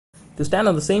to stand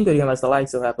on the same podium as the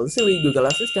likes of Apple Siri, Google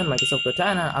Assistant, Microsoft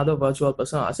Cortana, other virtual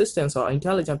personal assistants or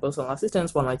intelligent personal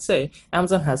assistants one might say,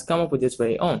 Amazon has come up with its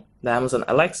very own, the Amazon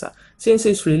Alexa. Since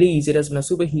its release, it has been a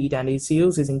super hit and its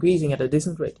use is increasing at a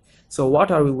decent rate. So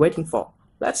what are we waiting for?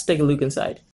 Let's take a look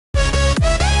inside.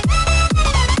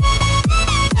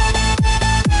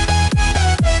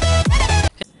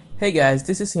 Hey guys,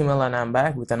 this is Himal and I'm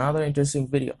back with another interesting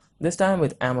video, this time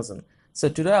with Amazon. So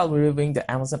today I'll be reviewing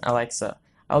the Amazon Alexa.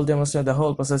 I'll demonstrate the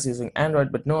whole process using Android,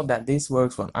 but note that this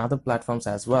works on other platforms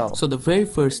as well. So the very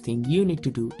first thing you need to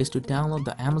do is to download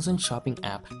the Amazon Shopping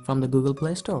app from the Google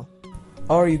Play Store.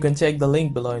 Or you can check the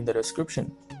link below in the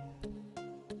description.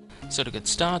 So to get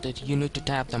started, you need to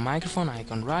tap the microphone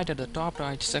icon right at the top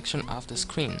right section of the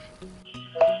screen.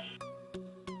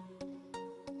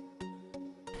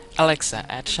 Alexa,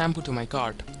 add shampoo to my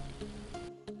cart.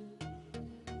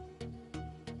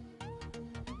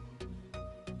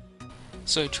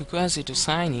 So it requires you to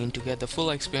sign in to get the full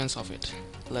experience of it.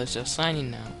 Let's just sign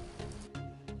in now.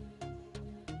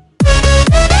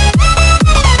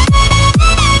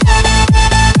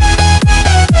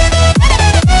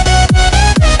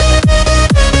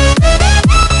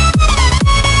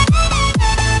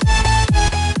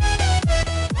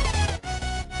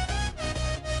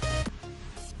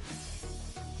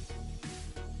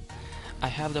 I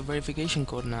have the verification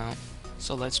code now,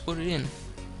 so let's put it in.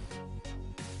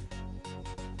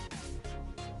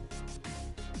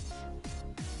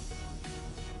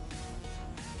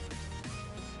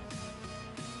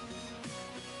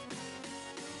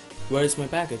 Where is my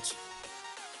package?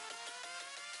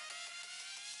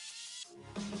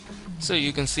 So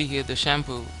you can see here the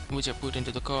shampoo which I put into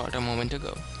the cart a moment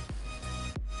ago.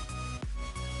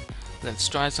 Let's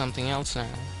try something else now.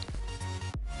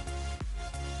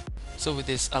 So with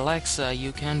this Alexa,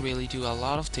 you can really do a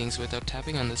lot of things without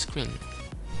tapping on the screen.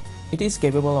 It is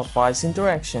capable of voice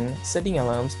interaction, setting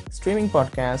alarms, streaming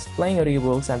podcasts, playing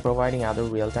audiobooks, and providing other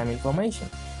real-time information.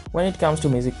 When it comes to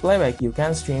music playback, you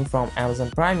can stream from Amazon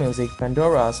Prime Music,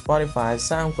 Pandora, Spotify,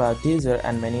 SoundCloud, Deezer,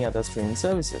 and many other streaming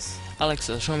services.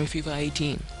 Alexa, show me FIFA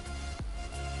 18.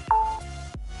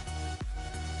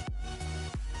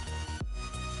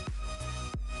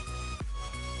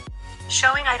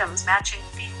 Showing items matching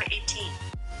FIFA 18.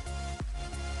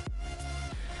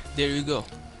 There you go.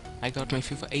 I got my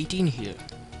FIFA 18 here.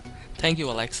 Thank you,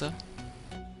 Alexa.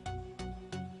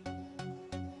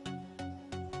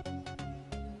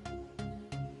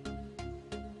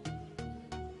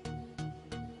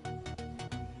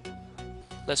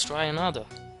 Let's try another.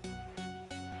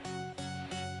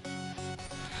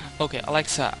 Okay,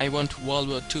 Alexa, I want World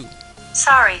War II.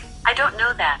 Sorry, I don't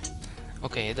know that.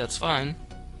 Okay, that's fine.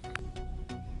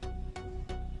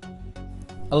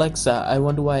 Alexa, I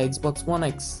want to buy Xbox One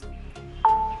X.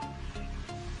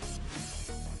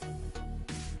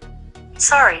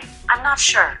 Sorry, I'm not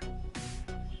sure.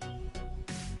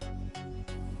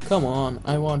 Come on,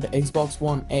 I want Xbox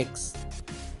One X.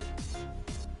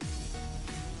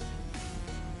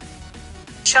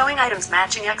 Showing items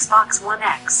matching Xbox One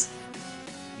X.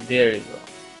 There you go.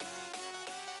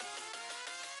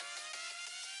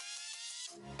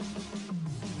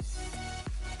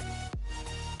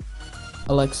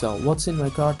 Alexa, what's in my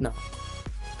cart now?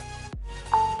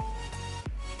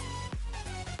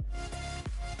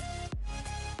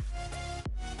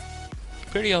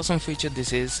 Pretty awesome feature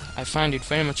this is. I find it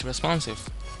very much responsive.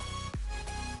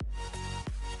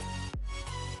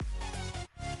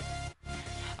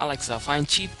 Alexa, find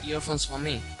cheap earphones for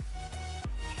me.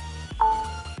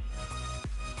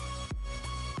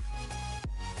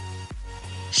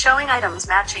 Showing items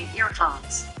matching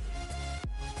earphones.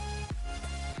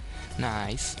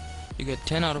 Nice. You get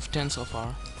 10 out of 10 so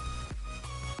far.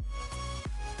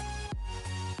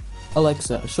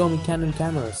 Alexa, show me Canon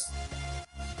cameras.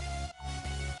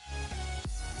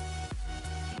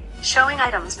 Showing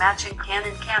items matching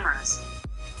Canon cameras.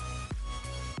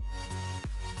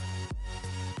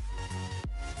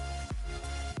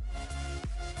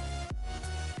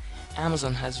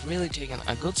 Amazon has really taken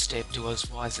a good step towards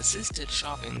voice-assisted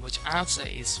shopping, which I'd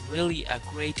say is really a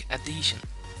great addition.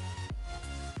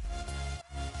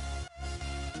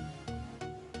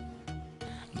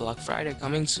 Black Friday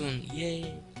coming soon,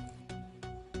 yay!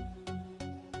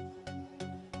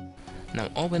 Now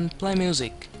open Play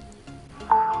Music.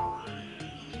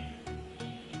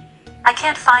 I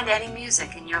can't find any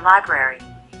music in your library.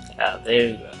 There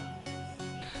you go.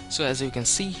 So as you can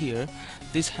see here,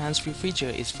 this hands-free feature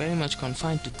is very much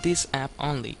confined to this app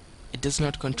only. It does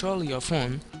not control your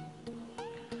phone.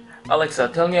 Alexa,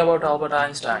 tell me about Albert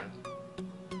Einstein.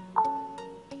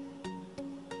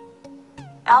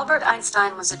 Albert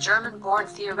Einstein was a German-born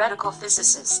theoretical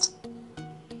physicist.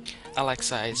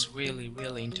 Alexa is really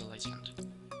intelligent.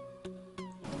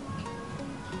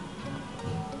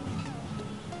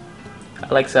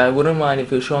 Alexa, I wouldn't mind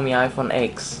if you show me iPhone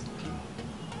X.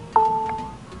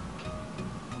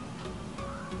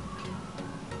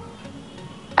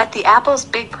 At the Apple's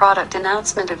big product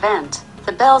announcement event,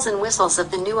 the bells and whistles of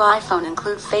the new iPhone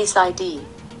include Face ID,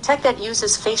 tech that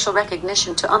uses facial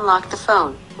recognition to unlock the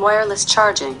phone, wireless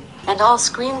charging, and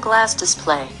all-screen glass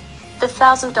display. The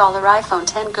 $1,000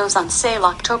 iPhone X goes on sale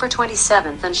October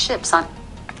 27th and ships on.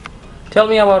 Tell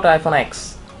me about iPhone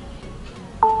X.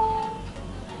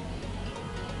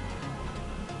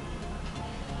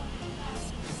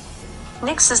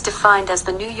 Knicks is defined as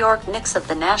the New York Knicks of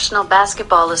the National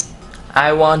Basketball Association.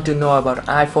 I want to know about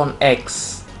iPhone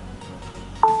X.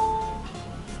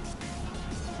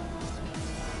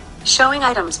 Showing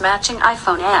items matching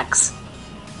iPhone X.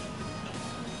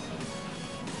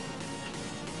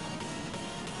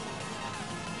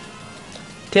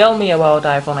 Tell me about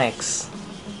iPhone X.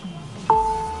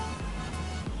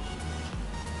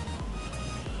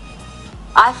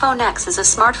 iPhone X is a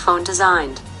smartphone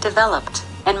designed, developed,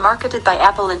 and marketed by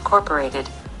Apple Incorporated.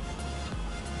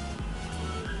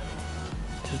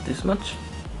 Just this much?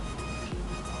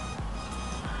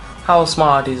 How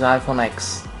smart is iPhone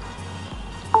X?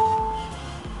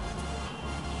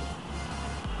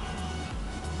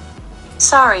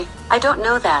 Sorry, I don't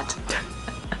know that.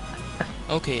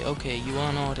 Okay, you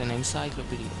are not an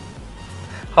encyclopedia.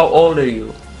 How old are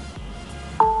you?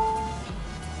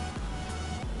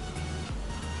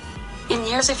 In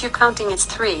years if you're counting it's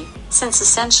 3, since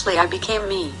essentially I became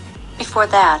me. Before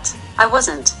that, I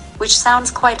wasn't, which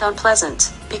sounds quite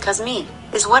unpleasant, because me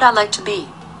is what I like to be.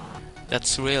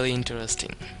 That's really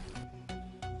interesting.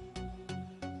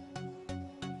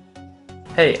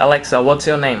 Hey Alexa, what's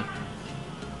your name?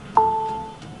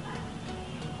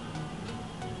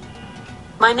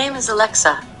 My name is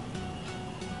Alexa.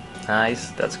 Nice,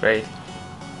 that's great.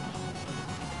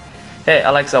 Hey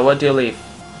Alexa, where do you live?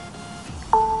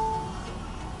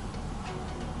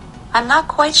 I'm not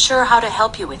quite sure how to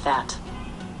help you with that.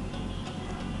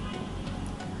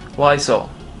 Why so?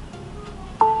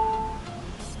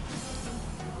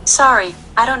 Sorry,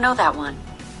 I don't know that one.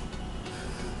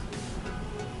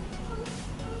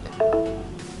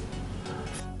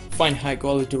 Find high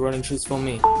quality running shoes for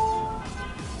me.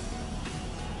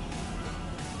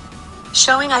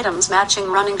 Showing items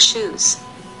matching running shoes.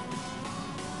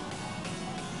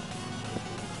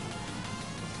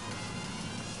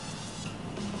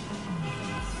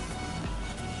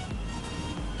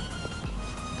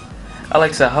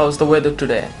 Alexa, how's the weather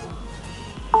today?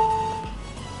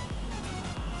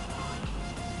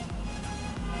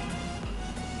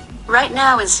 Right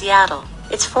now in Seattle,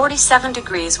 it's 47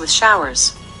 degrees with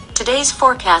showers. Today's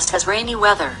forecast has rainy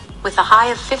weather, with a high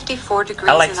of 54 degrees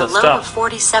Alexa, and a low stop. of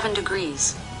 47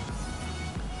 degrees.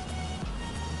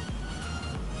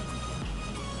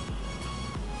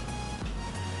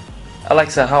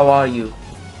 Alexa, how are you?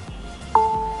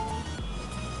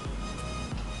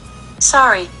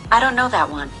 Sorry, I don't know that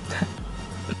one.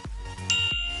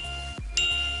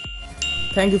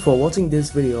 Thank you for watching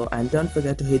this video and don't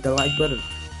forget to hit the like button.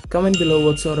 Comment below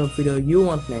what sort of video you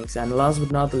want next, and last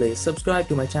but not the least, subscribe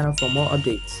to my channel for more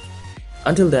updates.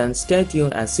 Until then, stay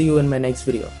tuned and see you in my next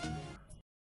video.